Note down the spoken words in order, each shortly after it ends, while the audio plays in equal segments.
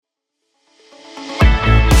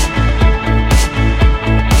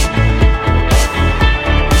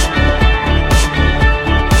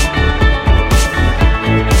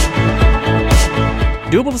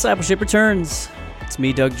Doable Discipleship returns. It's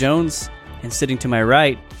me, Doug Jones, and sitting to my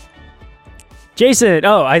right, Jason.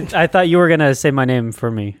 Oh, I thought you were going to say my name for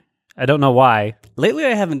me. I don't know why. lately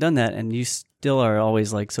I haven't done that, and you still are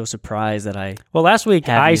always like so surprised that I... Well, last week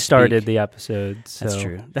Have I you started speak. the episode. So.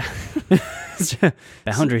 That's true.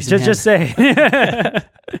 Boundaries. Just say.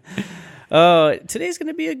 Today's going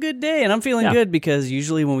to be a good day, and I'm feeling good because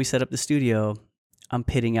usually when we set up the studio, I'm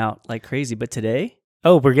pitting out like crazy, but today...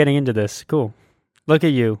 Oh, we're getting into this. Cool. Look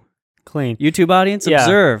at you. Clean. YouTube audience, Yeah.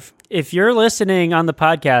 observe. If you're listening on the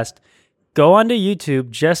podcast, go onto YouTube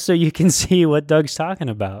just so you can see what Doug's talking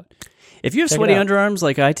about. If you have Check it sweaty out. underarms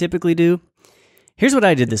like I typically do, here's what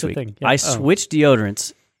I did this It's a week. thing. Yeah. I Oh. switched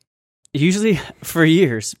deodorants. Usually for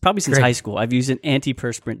years, probably since Great. high school, I've used an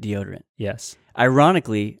antiperspirant deodorant. Yes.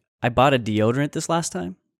 Ironically, I bought a deodorant this last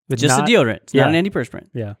time. But Just not- a deodorant. It's not Yeah. an antiperspirant.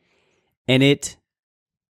 Yeah. And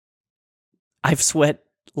I've sweat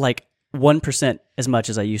like 1% as much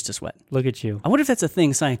as I used to sweat. Look at you. I wonder if that's a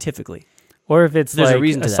thing scientifically. Or if it's There's a like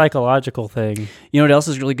reason a to that. psychological thing. You know what else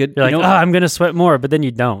is really good? You're like, you know, I'm going to sweat more, but then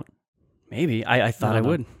you don't. maybe. I thought I I don't know.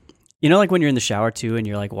 would. You know, like when you're in the shower too and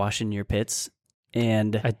you're like washing your pits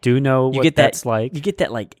and I do know you what get that, that's like. you get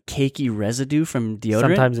that like cakey residue from deodorant.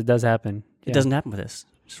 Sometimes it does happen. It Yeah. doesn't happen with this.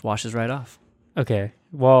 It just washes right off. Okay.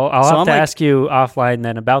 Well, I'll So have I'm to like- ask you offline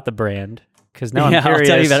then about the brand because now yeah, I'm curious.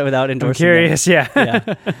 I'll tell you about it without I'm endorsing curious. Yeah.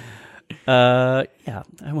 them. Yeah,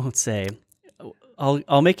 I won't say.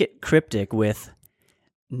 I'll make it cryptic with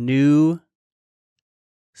new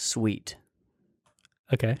sweet.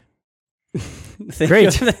 Okay. Think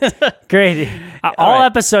Great. of- Great. All All right.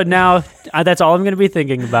 episode now, that's all I'm going to be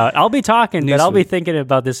thinking about. I'll be talking, New but I'll be sweet. thinking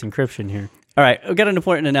about this encryption here. All right, I've got an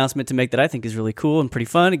important announcement to make that I think is really cool and pretty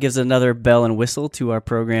fun. It gives another bell and whistle to our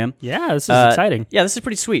program. Yeah, this is Uh, exciting. Yeah, this is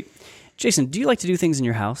pretty sweet. Jason, do you like to do things in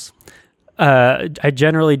your house? I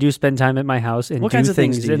generally do spend time at my house and What do kinds of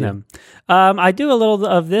things things do you in do? them. I do a little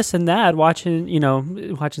of this and that, watching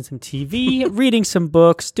some TV, reading some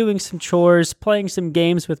books, doing some chores, playing some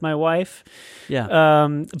games with my wife. Yeah. But All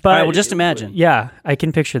right, well, just imagine. Yeah, I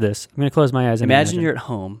can picture this. I'm going to close my eyes and Imagine you're at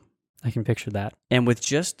home, I can picture that. and with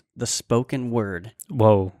just the spoken word,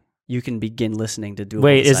 Whoa. you can begin listening to Doable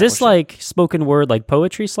Wait, is this Discipleship. like spoken word, like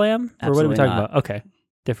poetry slam? Or what are we Absolutely talking not. about? Okay,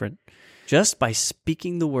 different. Just by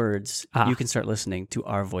speaking the words, Ah. you can start listening to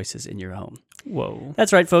our voices in your home. Whoa.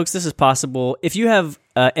 That's right, folks. This is possible. If you have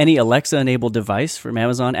any Alexa-enabled device from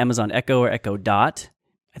Amazon Echo or Echo Dot,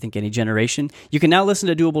 I think any generation, you can now listen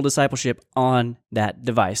to Doable Discipleship on that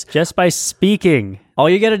device. Just by speaking. All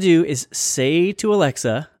you got to do is say to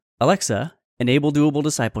Alexa, enable Doable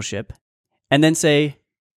Discipleship, and then say,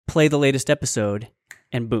 play the latest episode,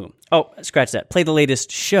 and boom. Oh, scratch that. Play the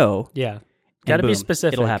latest show. Yeah. and Got to be boom,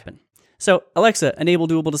 specific. It'll happen. So, Alexa, enable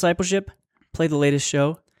Doable Discipleship, play the latest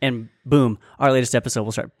show, and boom, our latest episode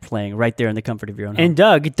will start playing right there in the comfort of your own home. And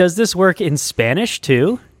Doug, does this work in Spanish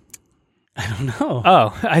too? I don't know.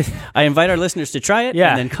 Oh, I invite our listeners to try it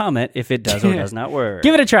Yeah. and then comment if it does or does not work.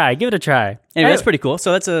 give it a try. Give it a try. Anyway, that's Hey, pretty cool.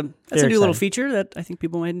 So that's a Very new little exciting. feature that I think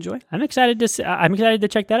people might enjoy. I'm excited to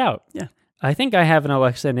check that out. Yeah. I think I have an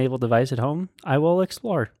Alexa enabled device at home. I will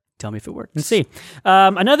explore Tell me if it works. and see.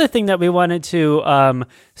 Another thing that we wanted to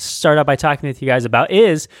start out by talking with you guys about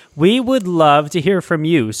is we would love to hear from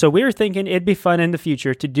you. So we were thinking it'd be fun in the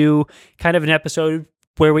future to do kind of an episode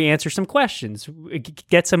where we answer some questions,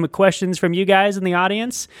 get some questions from you guys in the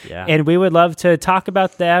audience. Yeah. And we would love to talk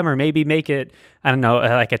about them or maybe make it, I don't know,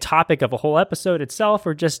 like a topic of a whole episode itself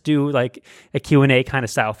or just do like a Q&A kind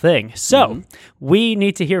of style thing. So we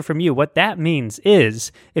need to hear from you. What that means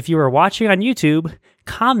is if you are watching on YouTube,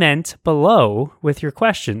 comment below with your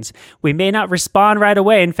questions. We may not respond right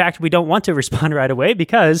away. In fact, we don't want to respond right away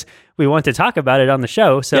because we want to talk about it on the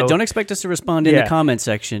show. So Yeah, don't expect us to respond in Yeah. the comment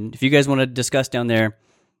section. If you guys want to discuss down there,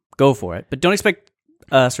 go for it. But don't expect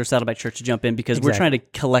us or Saddleback Church to jump in because we're trying to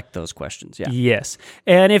collect those questions. Yeah. Yes.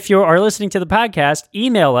 And if you are listening to the podcast,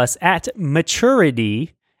 email us at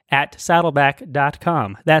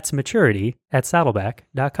maturity@saddleback.com. That's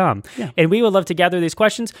maturity@saddleback.com. Yeah. And we would love to gather these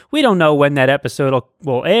questions. We don't know when that episode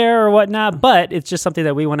will air or whatnot, but it's just something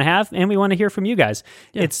that we want to have and we want to hear from you guys.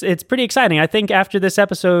 It's pretty exciting. I think after this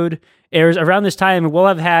episode airs around this time, we'll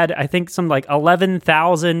have had, I think, some like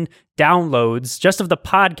 11,000 downloads just of the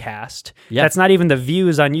podcast. Yeah. That's not even the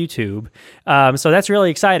views on YouTube. So that's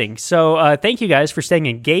really exciting. So thank you guys for staying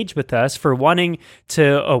engaged with us, for wanting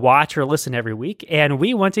to watch or listen every week. And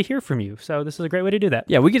we want to hear from you. So this is a great way to do that.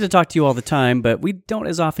 Yeah, we get to talk to you all the time, but we don't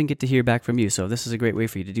as often get to hear back from you. So this is a great way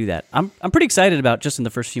for you to do that. I'm pretty excited about just in the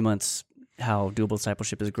first few months how Doable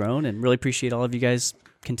Discipleship has grown, and really appreciate all of you guys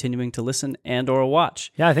continuing to listen and or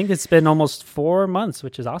watch. Yeah, I think it's been almost 4 months,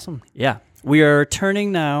 which is awesome. Yeah. we are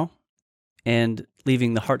turning now and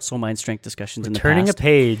leaving the heart, soul, mind, strength discussions in the Turning past. a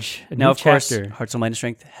page, a Now, new of course, chapter. heart, soul, mind, and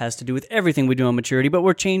strength has to do with everything we do on maturity, but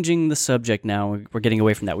we're changing the subject now. We're getting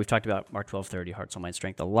away from that. We've talked about Mark 12:30, heart, soul, mind,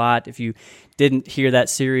 strength a lot. If you didn't hear that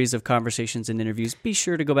series of conversations and interviews, be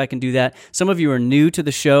sure to go back and do that. Some of you are new to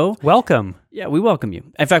the show. Welcome. Yeah, we welcome you.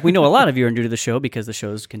 In fact, we know a lot of you are new to the show because the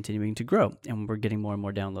show is continuing to grow, and we're getting more and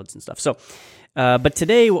more downloads and stuff. So, but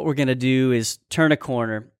today what we're going to do is turn a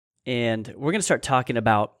corner, and we're going to start talking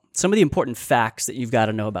about some of the important facts that you've got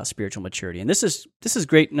to know about spiritual maturity. And this is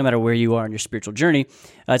great no matter where you are in your spiritual journey.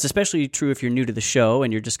 It's especially true if you're new to the show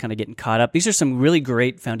and you're just kind of getting caught up. These are some really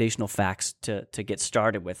great foundational facts to get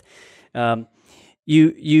started with. It's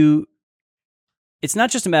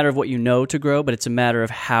not just a matter of what you know to grow, but it's a matter of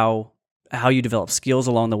how you develop skills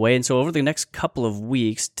along the way. And so over the next couple of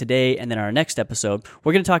weeks, today and then our next episode,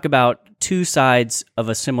 we're going to talk about two sides of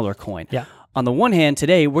a similar coin. Yeah. On the one hand,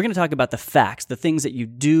 today, we're going to talk about the facts, the things that you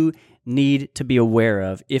do need to be aware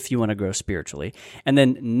of if you want to grow spiritually. And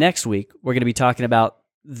then next week, we're going to be talking about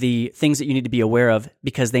the things that you need to be aware of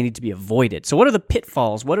because they need to be avoided. So what are the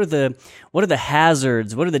pitfalls? What are the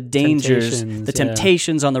hazards? What are the dangers, the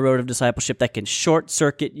temptations on the road of discipleship that can short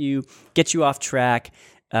circuit you, get you off track,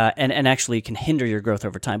 and actually can hinder your growth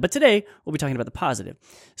over time? But today, we'll be talking about the positive.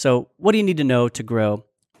 So what do you need to know to grow?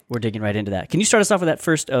 We're digging right into that. Can you start us off with that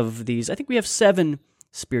first of these? I think we have 7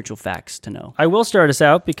 spiritual facts to know. I will start us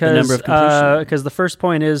out because the first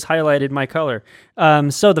point is highlighted my color.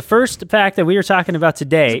 So the first fact that we are talking about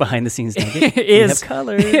today Behind the scenes nugget. is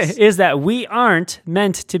colors. is that we aren't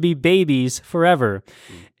meant to be babies forever.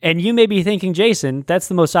 And you may be thinking, Jason, that's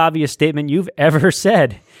the most obvious statement you've ever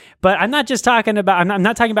said. But I'm not just talking about, I'm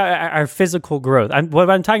not talking about our physical growth. What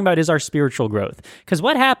I'm talking about is our spiritual growth. Because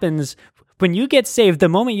what happens when you get saved, the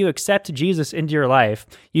moment you accept Jesus into your life,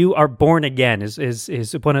 you are born again.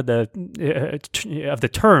 Is one of the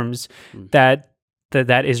terms that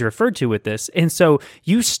is referred to with this. And so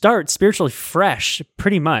you start spiritually fresh,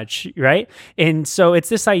 pretty much, right? And so it's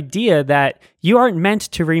this idea that you aren't meant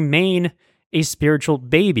to remain a spiritual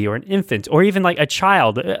baby or an infant or even like a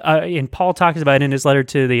child. And Paul talks about it in his letter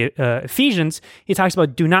to the Ephesians, he talks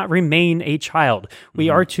about do not remain a child. We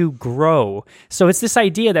are to grow. So it's this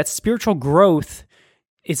idea that spiritual growth,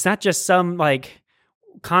 it's not just some like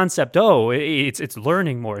concept, it's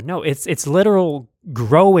learning more. No, it's literal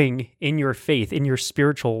growing in your faith, in your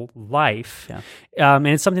spiritual life. Yeah. And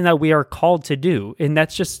it's something that we are called to do. And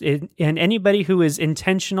that's just, and anybody who is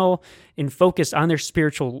intentional and focused on their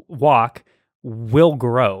spiritual walk will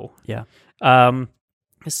grow. Yeah.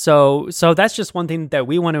 So that's just one thing that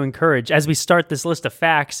we want to encourage as we start this list of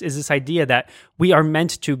facts is this idea that we are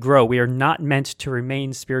meant to grow. We are not meant to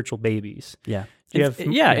remain spiritual babies. Yeah.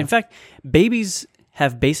 In fact, babies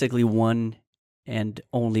have basically one and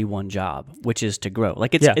only one job, which is to grow.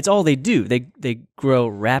 Like it's all they do. They grow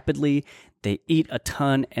rapidly, they eat a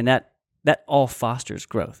ton, and that all fosters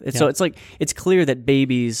growth. So it's like it's clear that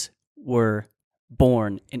babies were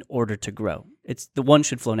born in order to grow. It's the one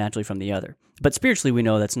should flow naturally from the other. But spiritually, we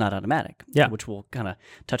know that's not automatic, which we'll kind of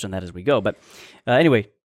touch on that as we go. But anyway,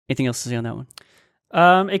 anything else to say on that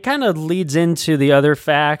one? It kind of leads into the other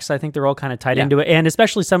facts. I think they're all kind of tied into it. And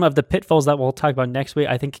especially some of the pitfalls that we'll talk about next week,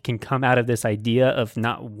 I think can come out of this idea of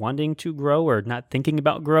not wanting to grow or not thinking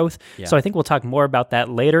about growth. Yeah. So I think we'll talk more about that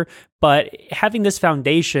later. But having this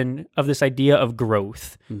foundation of this idea of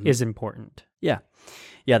growth is important. Yeah.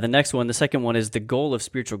 Yeah, the next one, the second one is the goal of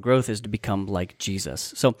spiritual growth is to become like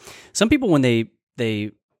Jesus. So some people, when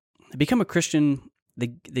they become a Christian, they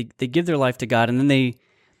give their life to God, and then they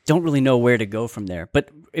don't really know where to go from there.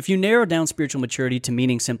 But if you narrow down spiritual maturity to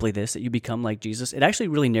meaning simply this, that you become like Jesus, it actually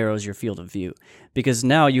really narrows your field of view because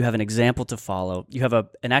now you have an example to follow. You have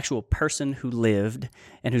an actual person who lived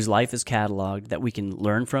and whose life is cataloged that we can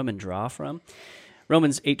learn from and draw from.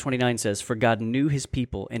 Romans 8:29 says, "For God knew his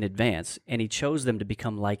people in advance, and he chose them to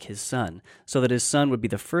become like his son, so that his son would be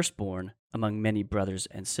the firstborn among many brothers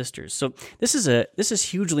and sisters." So this is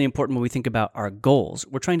hugely important when we think about our goals.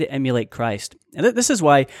 We're trying to emulate Christ. And this is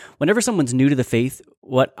why whenever someone's new to the faith,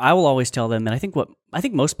 what I will always tell them, and I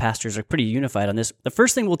think most pastors are pretty unified on this, the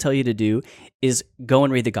first thing we'll tell you to do is go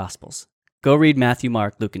and read the Gospels. Go read Matthew,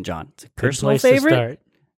 Mark, Luke, and John. It's a personal favorite.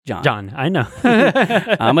 John, I know.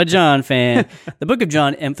 I'm a John fan. The book of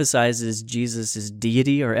John emphasizes Jesus'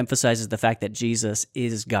 deity, or emphasizes the fact that Jesus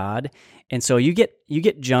is God. And so you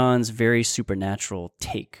get John's very supernatural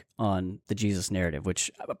take on the Jesus narrative, which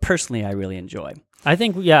personally I really enjoy. I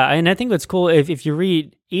think, and I think what's cool, if you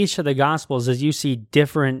read each of the Gospels, is you see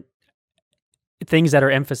different things that are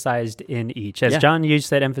emphasized in each. As John Hughes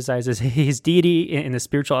said, emphasizes his deity in the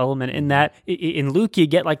spiritual element. In that, in Luke, you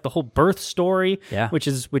get like the whole birth story, which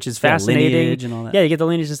is fascinating. Lineage and all that. Yeah, you get the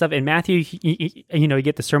lineage and stuff. In Matthew, you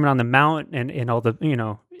get the Sermon on the Mount and all the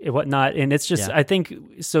whatnot. And it's just, I think,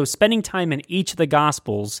 so spending time in each of the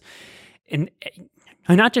Gospels, and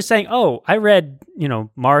not just saying, "Oh, I read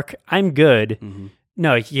Mark, I'm good." Mm-hmm.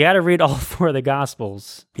 No, you got to read all 4 of the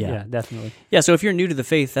Gospels. Yeah, definitely. Yeah, so if you're new to the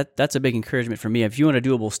faith, that's a big encouragement for me. If you want a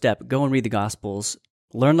doable step, go and read the Gospels,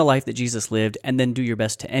 learn the life that Jesus lived, and then do your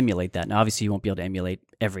best to emulate that. Now, obviously, you won't be able to emulate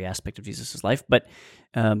every aspect of Jesus' life, but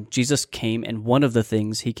Jesus came, and one of the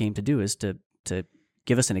things he came to do is to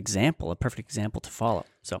give us an example, a perfect example to follow.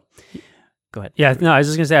 So go ahead. Yeah, no, I was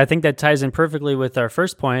just going to say, I think that ties in perfectly with our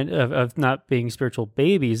first point of not being spiritual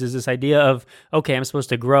babies, is this idea of, okay, I'm supposed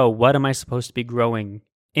to grow. What am I supposed to be growing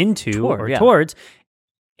into towards?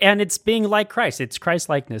 And it's being like Christ. It's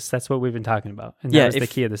Christ-likeness. That's what we've been talking about. And that was the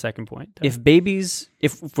key of the second point. If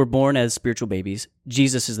we're born as spiritual babies,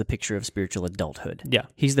 Jesus is the picture of spiritual adulthood. Yeah.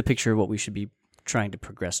 He's the picture of what we should be trying to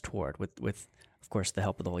progress toward with of course, the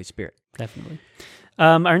help of the Holy Spirit. Definitely.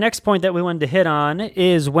 Our next point that we wanted to hit on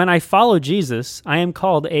is when I follow Jesus, I am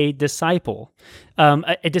called a disciple.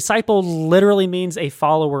 A disciple literally means a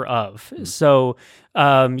follower of. So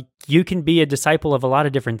you can be a disciple of a lot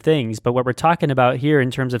of different things, but what we're talking about here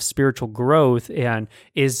in terms of spiritual growth and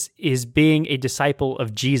is being a disciple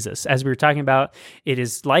of Jesus. As we were talking about, it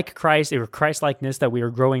is like Christ, or Christ-likeness that we are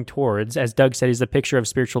growing towards. As Doug said, is the picture of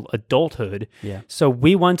spiritual adulthood. Yeah. So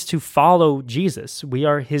we want to follow Jesus. We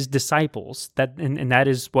are his disciples. And that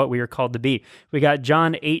is what we are called to be. We got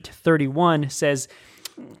John 8:31 says,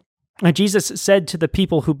 Jesus said to the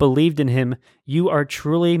people who believed in him, "You are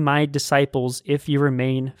truly my disciples if you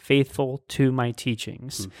remain faithful to my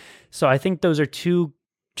teachings." So I think those are two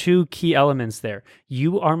key elements there.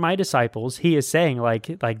 You are my disciples. He is saying like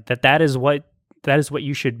that is what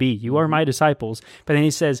you should be. You are my disciples. But then he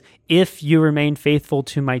says, if you remain faithful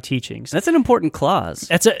to my teachings. That's an important clause.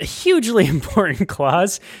 That's a hugely important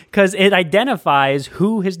clause because it identifies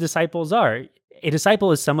who his disciples are. A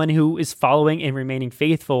disciple is someone who is following and remaining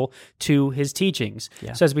faithful to his teachings.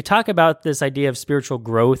 Yeah. So as we talk about this idea of spiritual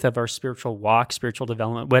growth, of our spiritual walk, spiritual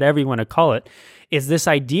development, whatever you want to call it, is this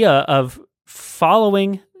idea of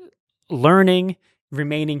following, learning,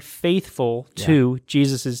 remaining faithful to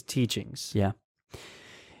Jesus's teachings. Yeah.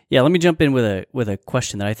 Yeah, let me jump in with a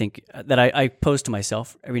question that I think that I pose to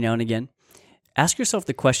myself every now and again. Ask yourself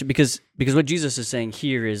the question, because what Jesus is saying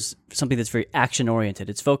here is something that's very action oriented.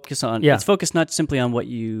 It's focused not simply on what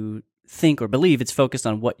you think or believe. It's focused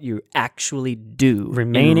on what you actually do,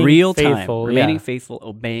 remaining in real faithful, time, remaining faithful,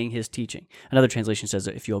 obeying his teaching. Another translation says,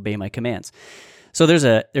 "If you obey my commands." So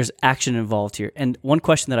there's action involved here. And one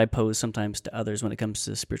question that I pose sometimes to others when it comes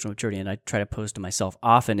to spiritual maturity, and I try to pose to myself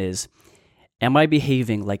often, is, am I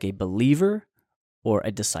behaving like a believer or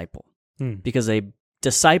a disciple? Because a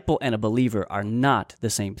disciple and a believer are not the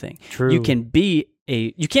same thing. True. You can't be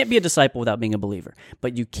a disciple without being a believer,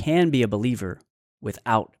 but you can be a believer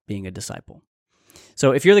without being a disciple.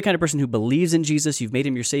 So if you're the kind of person who believes in Jesus, you've made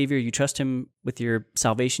him your savior, you trust him with your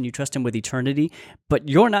salvation, you trust him with eternity, but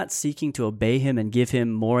you're not seeking to obey him and give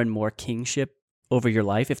him more and more kingship over your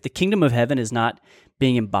life, if the kingdom of heaven is not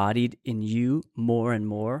being embodied in you more and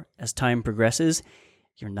more as time progresses,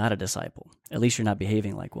 you're not a disciple. At least you're not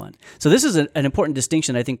behaving like one. So this is an important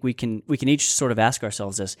distinction. I think we can each sort of ask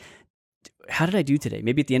ourselves this: how did I do today?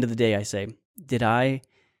 Maybe at the end of the day I say, did I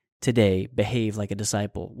today behave like a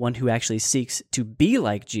disciple, one who actually seeks to be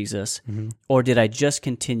like Jesus, or did I just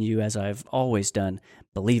continue as I've always done,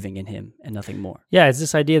 believing in him and nothing more? Yeah, it's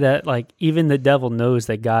this idea that like even the devil knows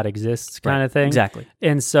that God exists kind of thing. Exactly.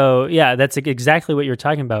 And so, yeah, that's exactly what you're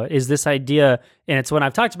talking about, is this idea, and it's what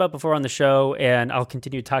I've talked about before on the show, and I'll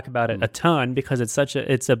continue to talk about it a ton because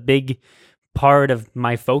it's a big part of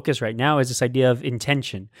my focus right now, is this idea of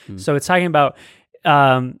intention. So it's talking about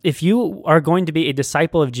if you are going to be a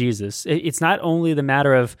disciple of Jesus, it's not only the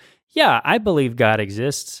matter of, yeah, I believe God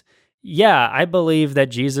exists. Yeah, I believe that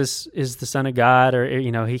Jesus is the Son of God, or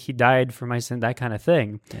he died for my sin, that kind of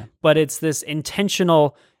thing. Yeah. But it's this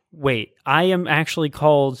intentional, wait, I am actually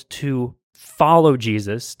called to follow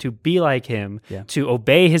Jesus, to be like him, to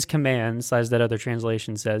obey his commands, as that other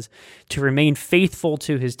translation says, to remain faithful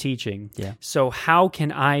to his teaching. Yeah. So how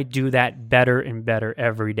can I do that better and better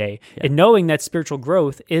every day? Yeah. And knowing that spiritual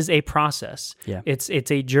growth is a process. Yeah. It's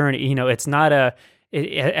a journey. It's not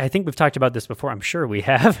I think we've talked about this before. I'm sure we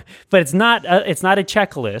have, but it's not a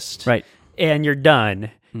checklist. Right. And you're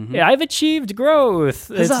done. Yeah, I've achieved growth.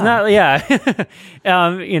 Huzzah. It's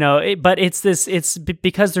not, but it's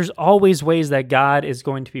because there's always ways that God is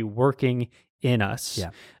going to be working in us,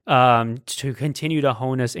 Yeah. to continue to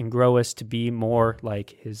hone us and grow us to be more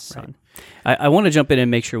like His Son. I want to jump in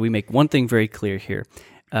and make sure we make one thing very clear here.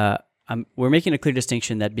 We're making a clear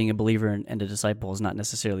distinction that being a believer and a disciple is not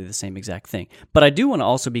necessarily the same exact thing. But I do want to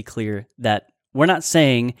also be clear that we're not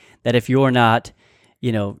saying that if you're not,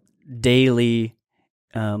 daily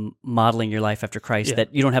modeling your life after Christ,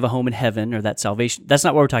 that you don't have a home in heaven or that salvation. That's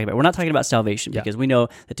not what we're talking about. We're not talking about salvation because we know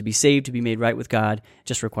that to be saved, to be made right with God,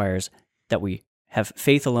 just requires that we have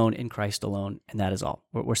faith alone in Christ alone, and that is all.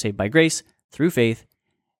 We're saved by grace through faith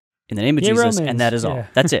in the name of Jesus, Romans. and that is all.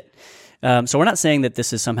 That's it. So we're not saying that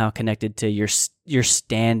this is somehow connected to your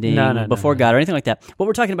standing before God or anything like that. What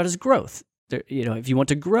we're talking about is growth. If you want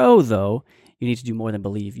to grow, though, you need to do more than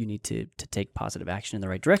believe. You need to take positive action in the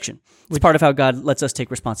right direction. It's part of how God lets us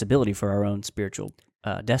take responsibility for our own spiritual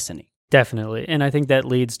destiny. Definitely. And I think that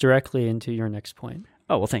leads directly into your next point.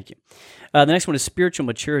 Oh, well, thank you. The next one is spiritual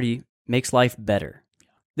maturity makes life better.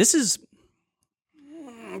 This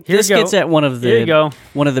gets at one of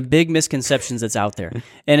the big misconceptions that's out there.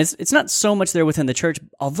 And it's not so much there within the church,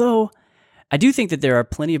 although I do think that there are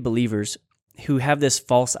plenty of believers who have this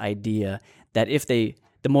false idea that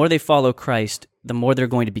the more they follow Christ, the more they're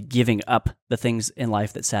going to be giving up the things in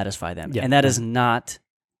life that satisfy them. And that is not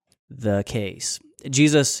the case.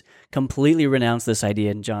 Jesus completely renounced this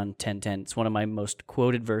idea in John 10:10. It's one of my most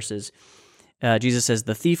quoted verses. Jesus says,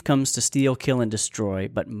 "The thief comes to steal, kill, and destroy,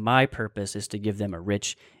 but my purpose is to give them a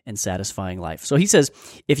rich and satisfying life." So he says,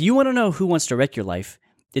 if you want to know who wants to wreck your life,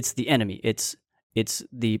 it's the enemy. It's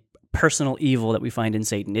the personal evil that we find in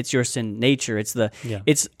Satan. It's your sin nature.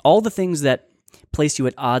 It's all the things that place you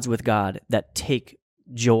at odds with God that take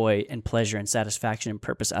joy and pleasure and satisfaction and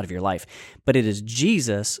purpose out of your life. But it is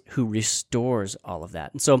Jesus who restores all of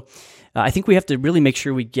that. And so I think we have to really make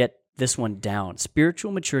sure we get this one down.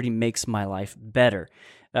 Spiritual maturity makes my life better.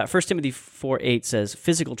 1 Timothy 4:8 says,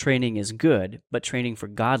 "Physical training is good, but training for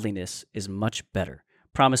godliness is much better,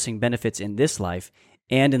 promising benefits in this life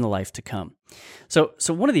and in the life to come." So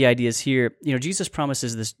one of the ideas here, Jesus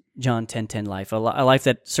promises this John 10:10 life, a life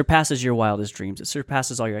that surpasses your wildest dreams. It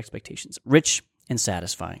surpasses all your expectations, rich and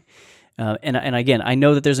satisfying. And again, I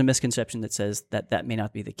know that there's a misconception that says that may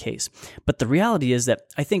not be the case. But the reality is that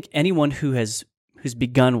I think anyone who's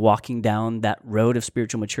begun walking down that road of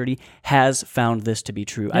spiritual maturity has found this to be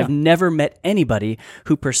true. Yeah. I've never met anybody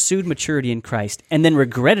who pursued maturity in Christ and then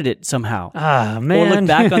regretted it somehow. Or looked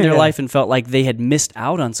back on their life and felt like they had missed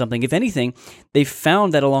out on something. If anything, they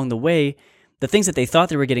found that along the way, the things that they thought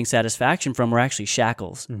they were getting satisfaction from were actually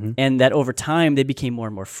shackles. Mm-hmm. And that over time, they became more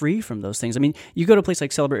and more free from those things. I mean, you go to a place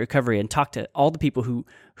like Celebrate Recovery and talk to all the people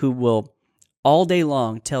who will all day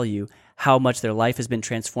long tell you how much their life has been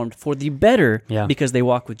transformed for the better because they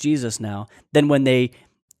walk with Jesus now than when they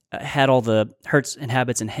had all the hurts and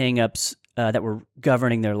habits and hang-ups that were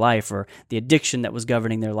governing their life, or the addiction that was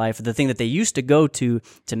governing their life, or the thing that they used to go to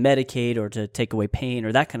medicate or to take away pain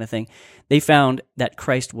or that kind of thing. They found that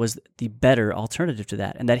Christ was the better alternative to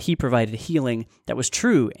that, and that he provided healing that was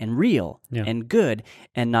true and real and good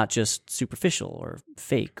and not just superficial or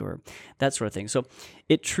fake or that sort of thing. So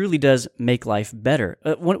it truly does make life better.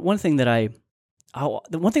 One thing that I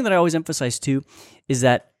always emphasize too is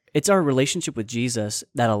that it's our relationship with Jesus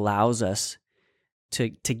that allows us to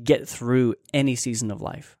get through any season of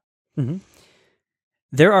life. Mm-hmm.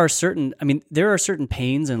 There are certain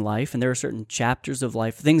pains in life, and there are certain chapters of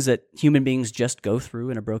life, things that human beings just go through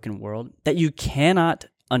in a broken world that you cannot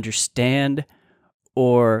understand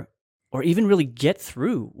or even really get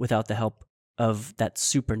through without the help of that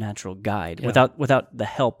supernatural guide, without the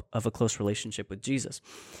help of a close relationship with Jesus.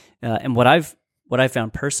 And what I've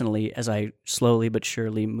found personally as I slowly but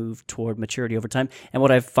surely move toward maturity over time, and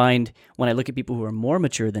what I find when I look at people who are more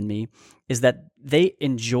mature than me, is that they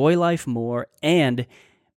enjoy life more and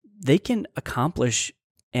they can accomplish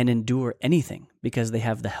and endure anything because they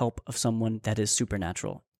have the help of someone that is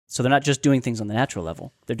supernatural. So they're not just doing things on the natural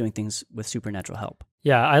level, they're doing things with supernatural help.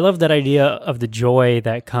 Yeah, I love that idea of the joy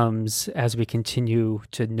that comes as we continue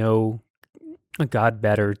to know God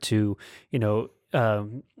better, to,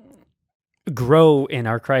 grow in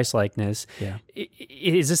our Christ-likeness. Yeah.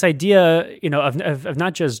 Is this idea, of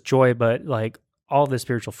not just joy, but like all the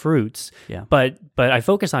spiritual fruits. Yeah. But I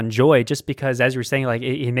focus on joy just because, as you're saying, like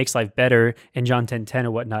it makes life better in John 10:10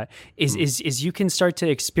 and whatnot, is you can start to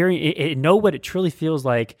experience, know what it truly feels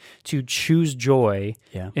like to choose joy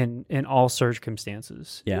in all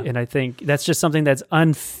circumstances. Yeah. And I think that's just something that's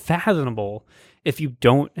unfathomable if you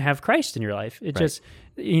don't have Christ in your life. It just,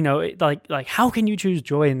 like how can you choose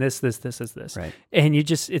joy in this? Right. And you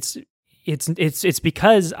just, it's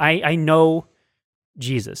because I know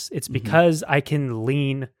Jesus. It's because I can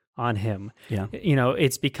lean on him. Yeah.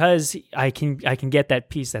 It's because I can get that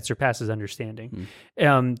peace that surpasses understanding.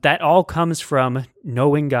 That all comes from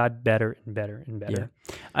knowing God better and better and better.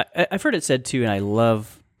 Yeah. I've heard it said too, and I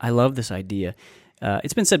love this idea.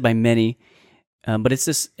 It's been said by many, but it's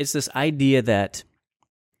this idea that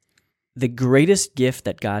the greatest gift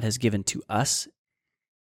that God has given to us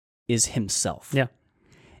is Himself. Yeah.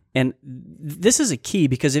 And this is a key,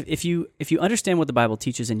 because if you understand what the Bible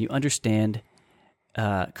teaches and you understand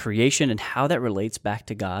creation and how that relates back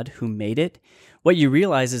to God who made it, what you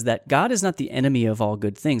realize is that God is not the enemy of all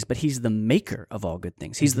good things, but He's the maker of all good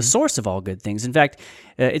things. He's the source of all good things. In fact,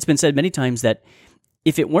 it's been said many times that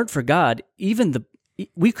if it weren't for God,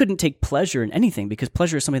 we couldn't take pleasure in anything, because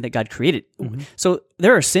pleasure is something that God created. So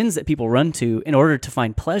there are sins that people run to in order to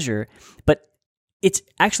find pleasure, but it's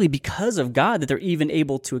actually because of God that they're even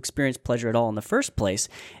able to experience pleasure at all in the first place.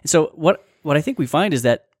 And so what I think we find is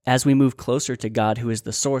that as we move closer to God, who is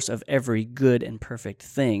the source of every good and perfect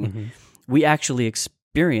thing, we actually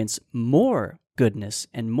experience more goodness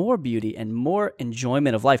and more beauty and more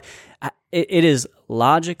enjoyment of life. It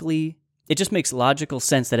just makes logical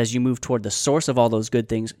sense that as you move toward the source of all those good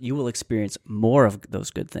things, you will experience more of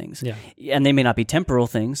those good things. Yeah. And they may not be temporal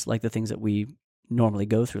things like the things that we normally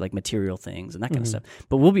go through, like material things and that kind of stuff,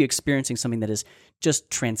 but we'll be experiencing something that is just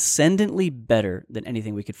transcendently better than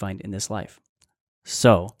anything we could find in this life.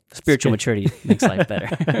 So spiritual maturity makes life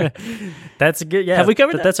better. That's good. Yeah. Have we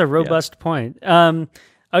covered that? That's a robust point.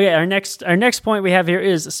 Okay. Our next point we have here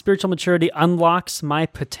is spiritual maturity unlocks my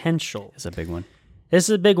potential. It's a big one. This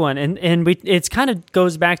is a big one, and it's kind of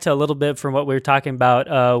goes back to a little bit from what we were talking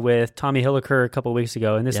about with Tommy Hilliker a couple of weeks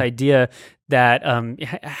ago, and this idea that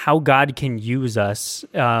how God can use us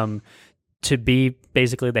to be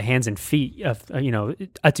basically the hands and feet of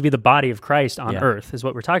to be the body of Christ on earth is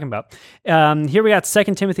what we're talking about. Here we got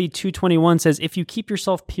 2 Timothy 2:21 says, "If you keep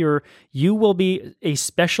yourself pure, you will be a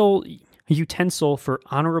special utensil for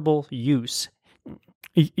honorable use.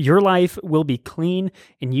 Your life will be clean,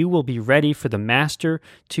 and you will be ready for the master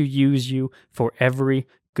to use you for every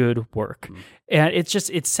good work." And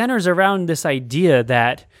it centers around this idea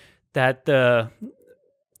that the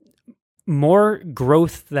more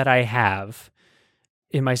growth that I have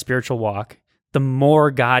in my spiritual walk, the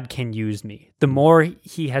more God can use me, the more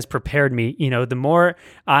He has prepared me, the more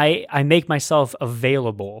I make myself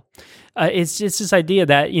available. It's just this idea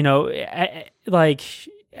that, like,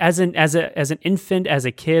 as an infant, as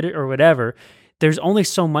a kid or whatever, there's only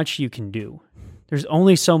so much you can do. There's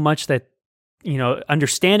only so much that,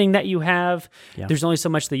 understanding that you have. Yeah. There's only so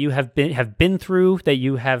much that you have been through, that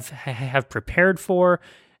you have prepared for.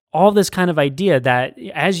 All this kind of idea that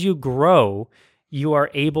as you grow, you are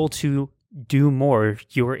able to do more.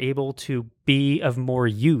 You are able to be of more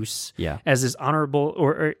use as this honorable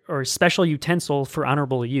or special utensil for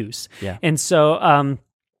honorable use. Yeah. And so,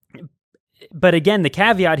 but again, the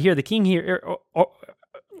caveat here, the king here,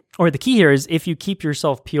 or the key here is if you keep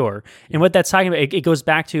yourself pure. And what that's talking about, it goes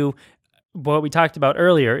back to what we talked about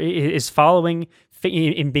earlier, is following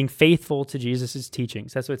in being faithful to Jesus'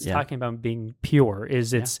 teachings. That's what it's talking about, being pure,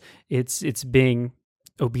 is it's being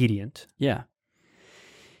obedient. Yeah.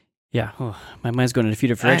 Yeah. Oh, my mind's going in a few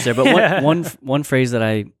different directions there, but one phrase that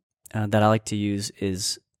I like to use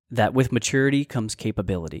is that with maturity comes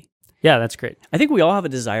capability. Yeah, that's great. I think we all have a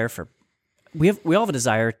desire for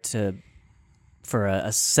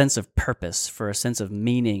a sense of purpose, for a sense of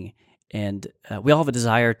meaning, and we all have a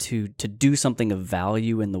desire to do something of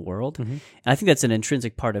value in the world. And I think that's an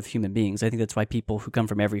intrinsic part of human beings. I think that's why people who come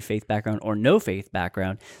from every faith background or no faith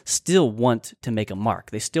background still want to make a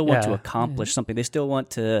mark. They still want to accomplish something. They still want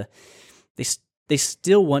to they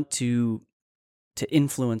still want to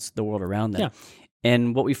influence the world around them.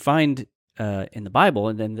 And what we find in the Bible,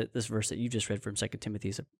 and then this verse that you just read from 2 Timothy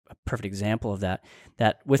is a perfect example of that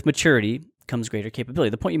with maturity comes greater capability.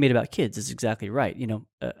 The point you made about kids is exactly right.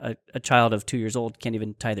 A child of 2 years old can't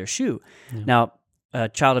even tie their shoe. Yeah. Now, a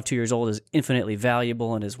child of 2 years old is infinitely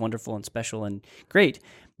valuable and is wonderful and special and great,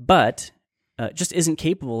 but just isn't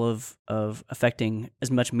capable of affecting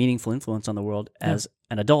as much meaningful influence on the world as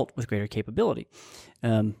an adult with greater capability.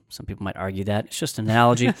 Some people might argue that. It's just an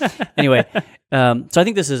analogy. Anyway, so I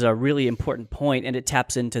think this is a really important point, and it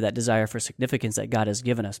taps into that desire for significance that God has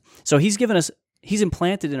given us. So He's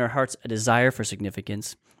implanted in our hearts a desire for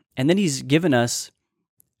significance, and then He's given us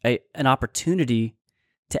an opportunity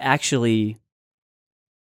to actually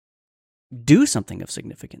do something of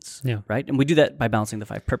significance, right? And we do that by balancing the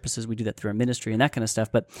 5 purposes. We do that through our ministry and that kind of stuff.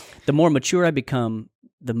 But the more mature I become,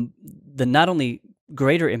 the not only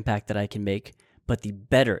greater impact that I can make, but the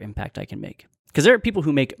better impact I can make. Because there are people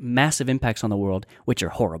who make massive impacts on the world, which are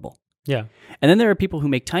horrible. Yeah. And then there are people who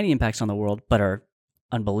make tiny impacts on the world, but are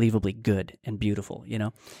unbelievably good and beautiful,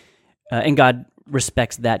 and God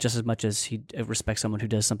respects that just as much as he respects someone who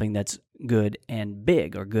does something that's good and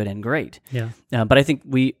big or good and great. Yeah. But I think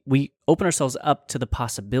we open ourselves up to the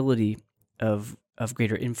possibility of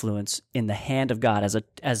greater influence in the hand of God,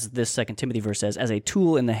 as this 2 Timothy verse says, as a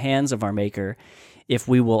tool in the hands of our Maker, if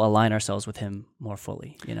we will align ourselves with Him more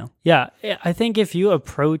fully. Yeah. I think if you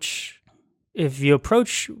approach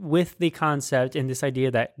with the concept and this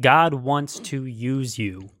idea that God wants to use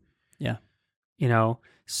you, yeah,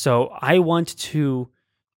 so I want to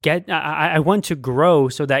I want to grow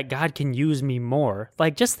so that God can use me more.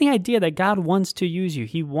 Like just the idea that God wants to use you.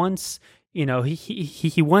 He wants,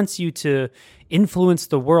 he wants you to influence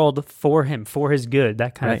the world for Him, for His good,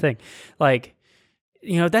 that kind of thing. Like,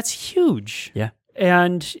 that's huge. Yeah.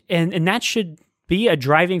 And that should be a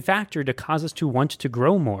driving factor to cause us to want to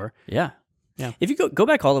grow more. Yeah. Yeah. If you go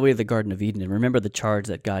back all the way to the Garden of Eden and remember the charge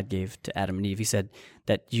that God gave to Adam and Eve, He said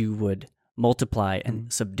that you would multiply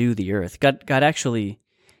and subdue the earth. God actually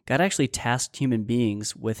tasked human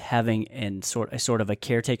beings with having a sort of a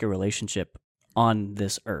caretaker relationship on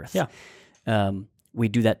this earth. Yeah. We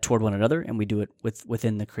do that toward one another, and we do it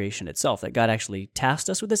within the creation itself. That God actually tasked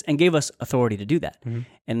us with this and gave us authority to do that. Mm-hmm.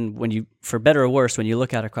 And when you, for better or worse, when you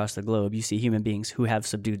look out across the globe, you see human beings who have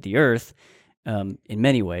subdued the earth in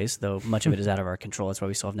many ways, though much of it is out of our control. That's why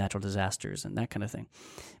we still have natural disasters and that kind of thing.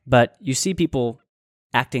 But you see people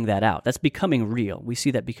acting that out. That's becoming real. We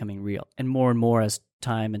see that becoming real, and more as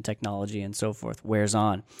time and technology and so forth wears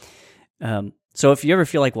on. So if you ever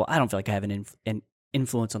feel like, well, I don't feel like I have an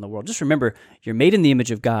influence on the world, just remember you're made in the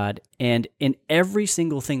image of God, and in every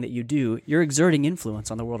single thing that you do, you're exerting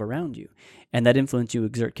influence on the world around you. And that influence you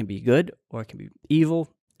exert can be good or it can be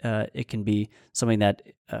evil. It can be something that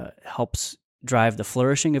helps drive the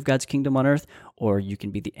flourishing of God's kingdom on earth, or you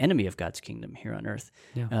can be the enemy of God's kingdom here on earth.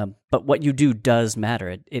 Yeah. But what you do does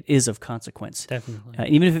matter. It is of consequence. Definitely.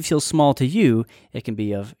 Even if it feels small to you, it can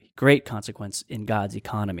be of great consequence in God's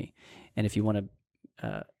economy. And if you want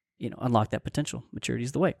to, unlock that potential, maturity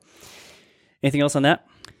is the way. Anything else on that?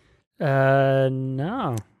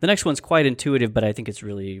 No. The next one's quite intuitive, but I think it's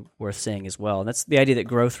really worth saying as well. And that's the idea that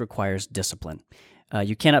growth requires discipline.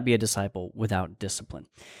 You cannot be a disciple without discipline.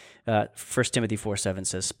 1 Timothy 4:7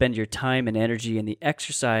 says, "Spend your time and energy in the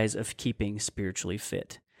exercise of keeping spiritually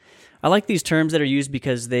fit." I like these terms that are used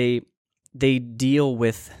because they deal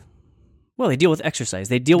with exercise.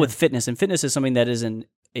 They deal with fitness, and fitness is something that is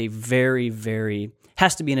a very, very,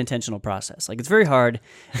 has to be an intentional process. Like, it's very hard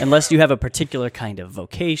unless you have a particular kind of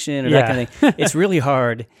vocation or that kind of thing. It's really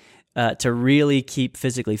hard to really keep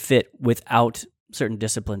physically fit without certain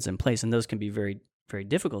disciplines in place, and those can be very, very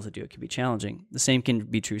difficult to do. It can be challenging. The same can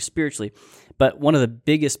be true spiritually. But one of the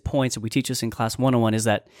biggest points that we teach us in Class 101 is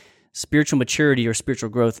that spiritual maturity or spiritual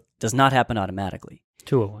growth does not happen automatically.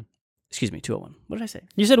 201. Excuse me, 201. What did I say?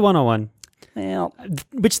 You said 101. Well,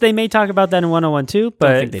 which they may talk about that in 101 too,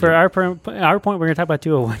 but for our point, we're going to talk about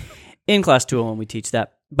 201. In Class 201, we teach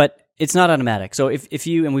that. But it's not automatic. So if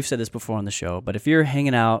you, and we've said this before on the show, but if you're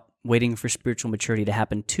hanging out waiting for spiritual maturity to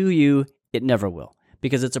happen to you, it never will.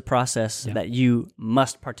 Because it's a process that you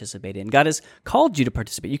must participate in. God has called you to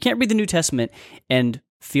participate. You can't read the New Testament and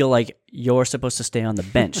feel like you're supposed to stay on the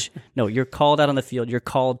bench. No, you're called out on the field. You're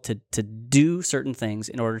called to do certain things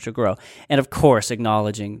in order to grow. And of course,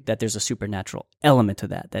 acknowledging that there's a supernatural element to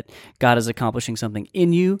that God is accomplishing something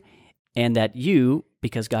in you, and that you,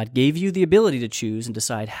 because God gave you the ability to choose and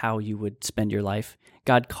decide how you would spend your life,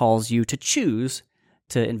 God calls you to choose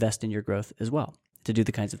to invest in your growth as well, to do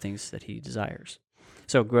the kinds of things that He desires.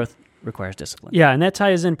 So growth requires discipline. Yeah, and that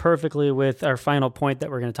ties in perfectly with our final point that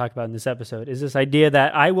we're going to talk about in this episode, is this idea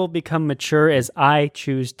that I will become mature as I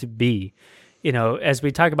choose to be. As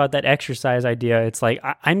we talk about that exercise idea, it's like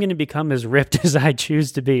I'm going to become as ripped as I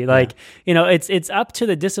choose to be. Like, it's up to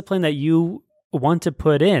the discipline that you want to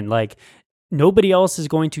put in. Like, nobody else is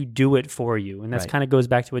going to do it for you. And that's kind of goes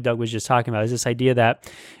back to what Doug was just talking about, is this idea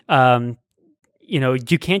that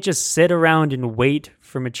you can't just sit around and wait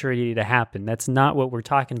for maturity to happen. That's not what we're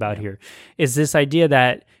talking about here. Is this idea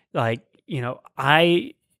that, as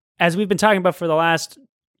we've been talking about for the last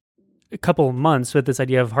couple of months with this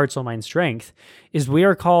idea of heart, soul, mind, strength, is we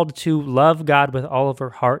are called to love God with all of our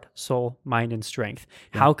heart, soul, mind, and strength.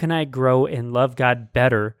 Yeah. How can I grow and love God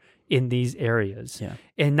better in these areas? Yeah.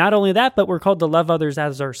 And not only that, but we're called to love others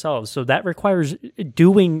as ourselves. So that requires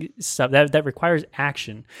doing stuff, that requires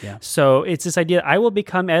action. Yeah. So it's this idea, I will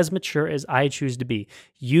become as mature as I choose to be.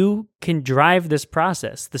 You can drive this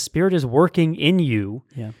process. The Spirit is working in you,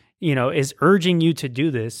 is urging you to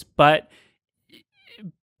do this, but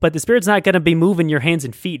but the Spirit's not going to be moving your hands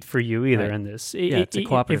and feet for you either Right. in this. It's a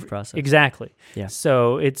cooperative process. Exactly. Yeah.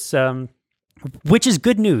 So it's, which is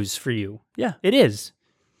good news for you. Yeah. It is.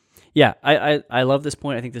 Yeah, I love this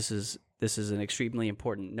point. I think this is an extremely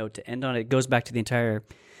important note to end on. It goes back to the entire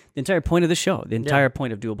point of the show. The entire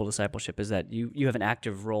point of doable discipleship is that you have an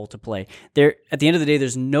active role to play. There, at the end of the day,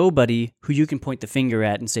 there's nobody who you can point the finger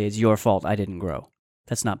at and say it's your fault I didn't grow.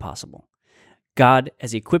 That's not possible. God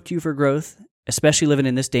has equipped you for growth, especially living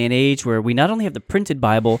in this day and age where we not only have the printed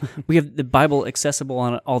Bible, we have the Bible accessible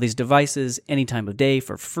on all these devices any time of day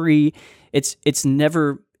for free. It's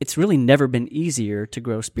really never been easier to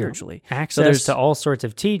grow spiritually. Access to all sorts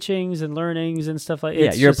of teachings and learnings and stuff like that.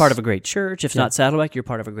 Yeah, you're a part of a great church. If not Saddleback, you're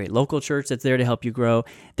part of a great local church that's there to help you grow.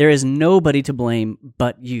 There is nobody to blame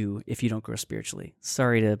but you if you don't grow spiritually.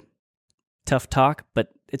 Sorry to tough talk,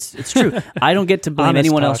 but it's true. I don't get to blame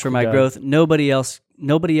anyone else for my growth. Nobody else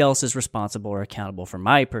is responsible or accountable for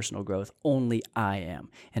my personal growth. Only I am,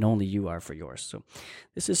 and only you are for yours. So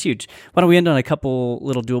this is huge. Why don't we end on a couple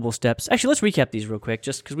little doable steps? Actually, let's recap these real quick,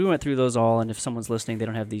 just because we went through those all, and if someone's listening, they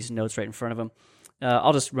don't have these notes right in front of them.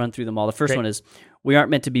 I'll just run through them all. The first one is, we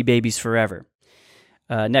aren't meant to be babies forever.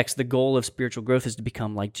 Next, the goal of spiritual growth is to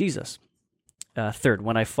become like Jesus. Third,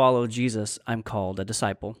 when I follow Jesus, I'm called a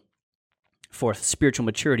disciple. Fourth, spiritual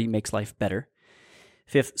maturity makes life better.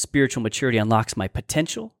 Fifth, spiritual maturity unlocks my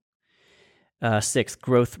potential. Sixth,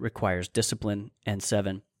 growth requires discipline. And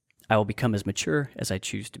seven, I will become as mature as I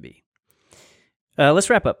choose to be. Let's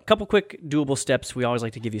wrap up. A couple quick doable steps. We always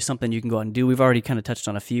like to give you something you can go out and do. We've already kind of touched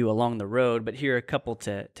on a few along the road, but here are a couple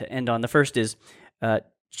to end on. The first is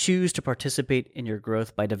choose to participate in your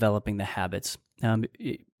growth by developing the habits.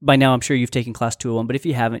 By now, I'm sure you've taken Class 201, but if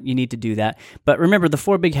you haven't, you need to do that. But remember, the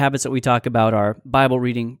 4 big habits that we talk about are Bible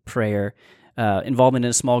reading, prayer, involvement in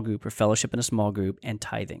a small group or fellowship in a small group, and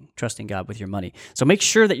tithing, trusting God with your money. So make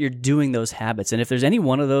sure that you're doing those habits. And if there's any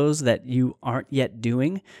one of those that you aren't yet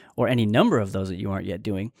doing, or any number of those that you aren't yet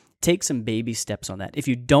doing, take some baby steps on that. If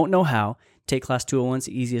you don't know how, take Class 201. It's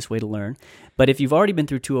the easiest way to learn. But if you've already been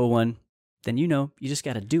through 201, then you just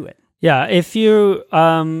got to do it. Yeah, if you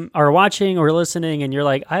are watching or listening and you're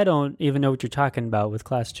like, I don't even know what you're talking about with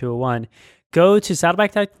Class 201, go to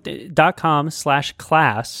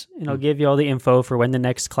saddleback.com/class, and I'll give you all the info for when the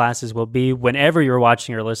next classes will be, whenever you're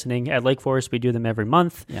watching or listening. At Lake Forest, we do them every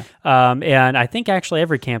month. Yeah. And I think actually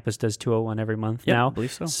every campus does 201 every month now. I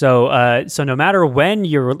believe so. So no matter when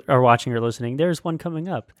you are watching or listening, there's one coming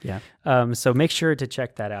up. Yeah. So make sure to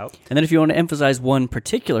check that out. And then if you want to emphasize one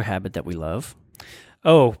particular habit that we love.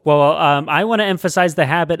 Oh, well, I want to emphasize the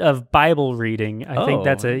habit of Bible reading. I think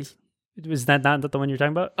that's was that not the one you're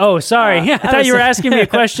talking about? Oh, sorry. I thought you were asking me a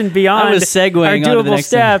question beyond I was segueing our onto the doable next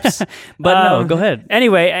steps. But no, go ahead.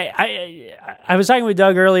 Anyway, I was talking with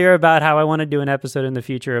Doug earlier about how I want to do an episode in the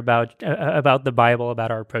future about the Bible,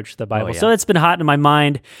 about our approach to the Bible. Oh, yeah. So it's been hot in my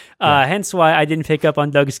mind, hence why I didn't pick up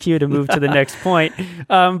on Doug's cue to move to the next point.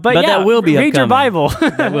 But that will be read upcoming. your Bible.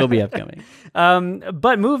 That will be upcoming.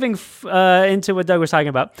 But moving into what Doug was talking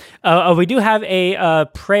about, we do have a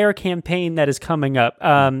prayer campaign that is coming up.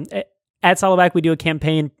 At Saddleback, we do a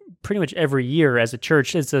campaign pretty much every year as a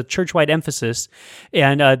church. It's a church-wide emphasis.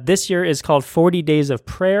 And this year is called 40 Days of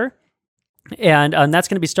Prayer. And that's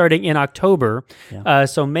going to be starting in October. Yeah.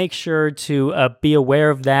 So make sure to be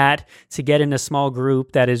aware of that, to get in a small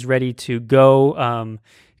group that is ready to go,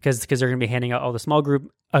 because they're going to be handing out all the small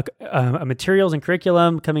group materials and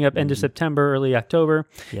curriculum coming up end of September, early October.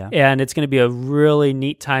 Yeah. And it's going to be a really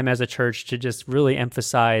neat time as a church to just really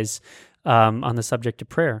emphasize on the subject of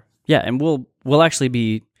prayer. Yeah, and we'll actually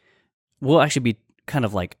be kind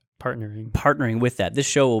of like partnering with that. This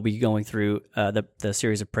show will be going through the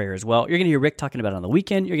series of prayer as well. You're going to hear Rick talking about it on the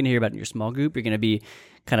weekend. You're going to hear about it in your small group. You're going to be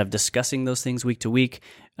kind of discussing those things week to week.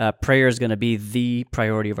 Prayer is going to be the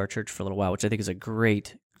priority of our church for a little while, which I think is a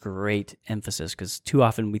great emphasis, because too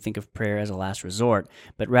often we think of prayer as a last resort,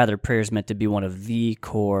 but rather prayer is meant to be one of the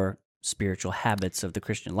core spiritual habits of the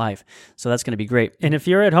Christian life. So that's going to be great. And if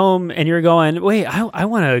you're at home and you're going, wait, I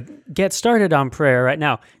want to get started on prayer right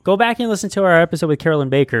now, go back and listen to our episode with Carolyn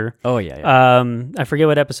Baker. Oh, yeah. I forget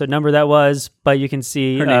what episode number that was, but you can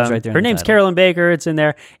see her name's right there. Her name's Carolyn Baker. It's in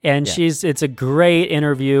there. And it's a great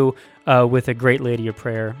interview with a great lady of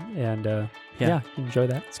prayer. And enjoy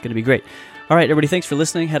that. It's going to be great. All right, everybody, thanks for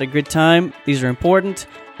listening. Had a good time. These are important.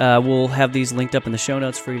 We'll have these linked up in the show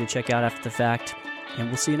notes for you to check out after the fact. And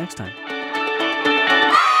we'll see you next time.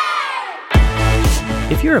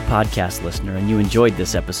 If you're a podcast listener and you enjoyed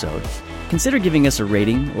this episode, consider giving us a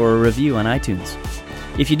rating or a review on iTunes.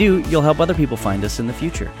 If you do, you'll help other people find us in the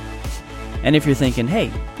future. And if you're thinking, hey,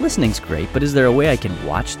 listening's great, but is there a way I can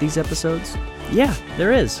watch these episodes? Yeah,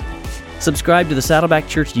 there is. Subscribe to the Saddleback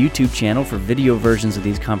Church YouTube channel for video versions of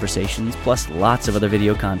these conversations, plus lots of other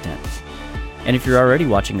video content. And if you're already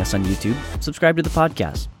watching us on YouTube, subscribe to the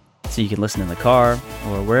podcast so you can listen in the car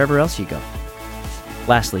or wherever else you go.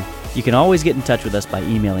 Lastly, you can always get in touch with us by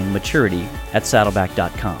emailing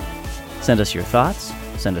maturity@saddleback.com. Send us your thoughts,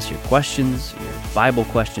 send us your questions, your Bible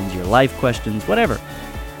questions, your life questions, whatever.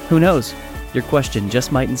 Who knows? Your question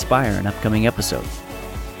just might inspire an upcoming episode.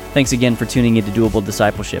 Thanks again for tuning in to Doable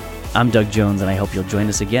Discipleship. I'm Doug Jones, and I hope you'll join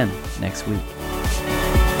us again next week.